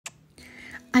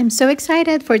I'm so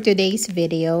excited for today's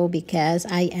video because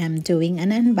I am doing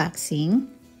an unboxing.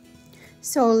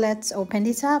 So let's open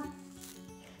this up.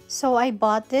 So I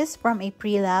bought this from a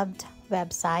pre-loved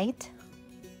website.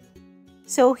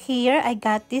 So here I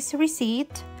got this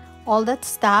receipt, all that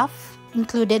stuff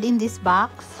included in this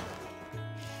box.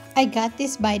 I got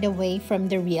this, by the way, from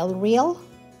The Real.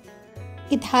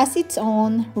 It has its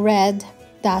own red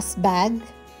dust bag.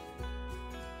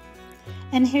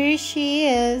 And here she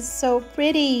is, so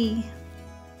pretty.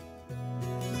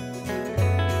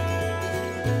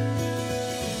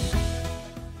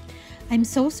 I'm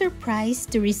so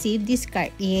surprised to receive this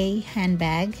Cartier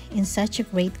handbag in such a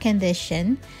great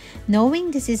condition,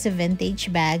 knowing this is a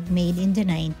vintage bag made in the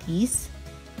 90s.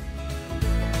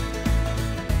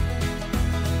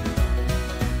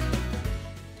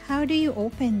 How do you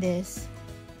open this?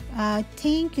 I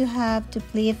think you have to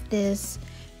flip this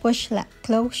push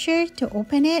closure to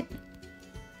open it.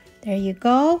 There you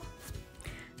go.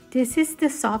 This is the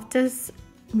softest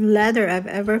leather I've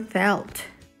ever felt.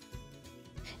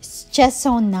 It's just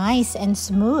so nice and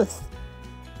smooth.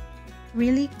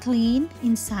 Really clean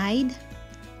inside.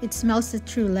 It smells the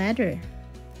true leather.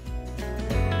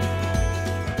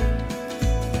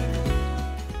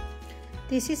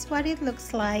 This is what it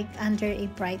looks like under a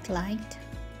bright light.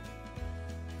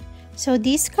 So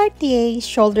this Cartier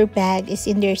shoulder bag is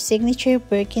in their signature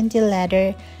burgundy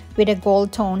leather with a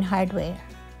gold tone hardware.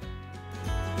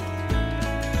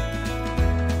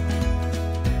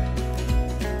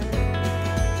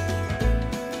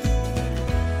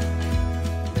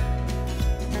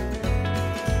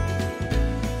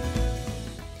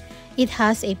 It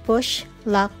has a push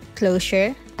lock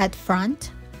closure at front,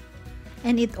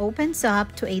 and it opens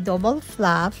up to a double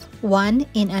flap, one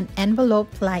in an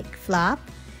envelope-like flap,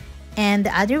 and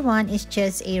the other one is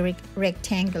just a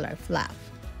rectangular flap.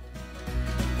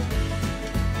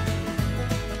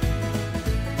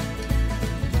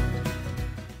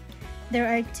 There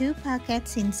are two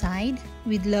pockets inside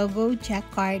with logo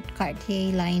jacquard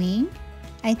Cartier lining.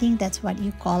 I think that's what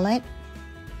you call it.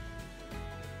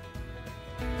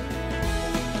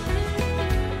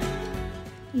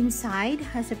 Inside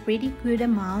has a pretty good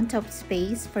amount of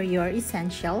space for your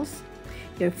essentials.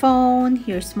 Your phone,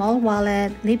 your small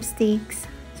wallet, lipsticks,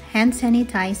 hand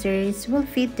sanitizers will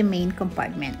fit the main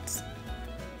compartments.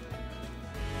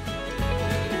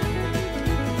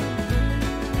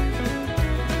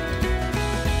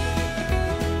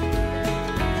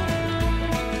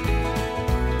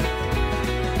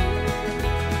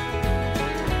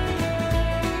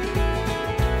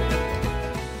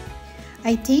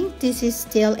 I think this is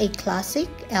still a classic,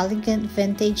 elegant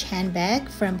vintage handbag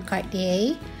from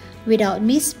Cartier without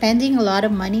me spending a lot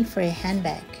of money for a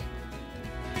handbag.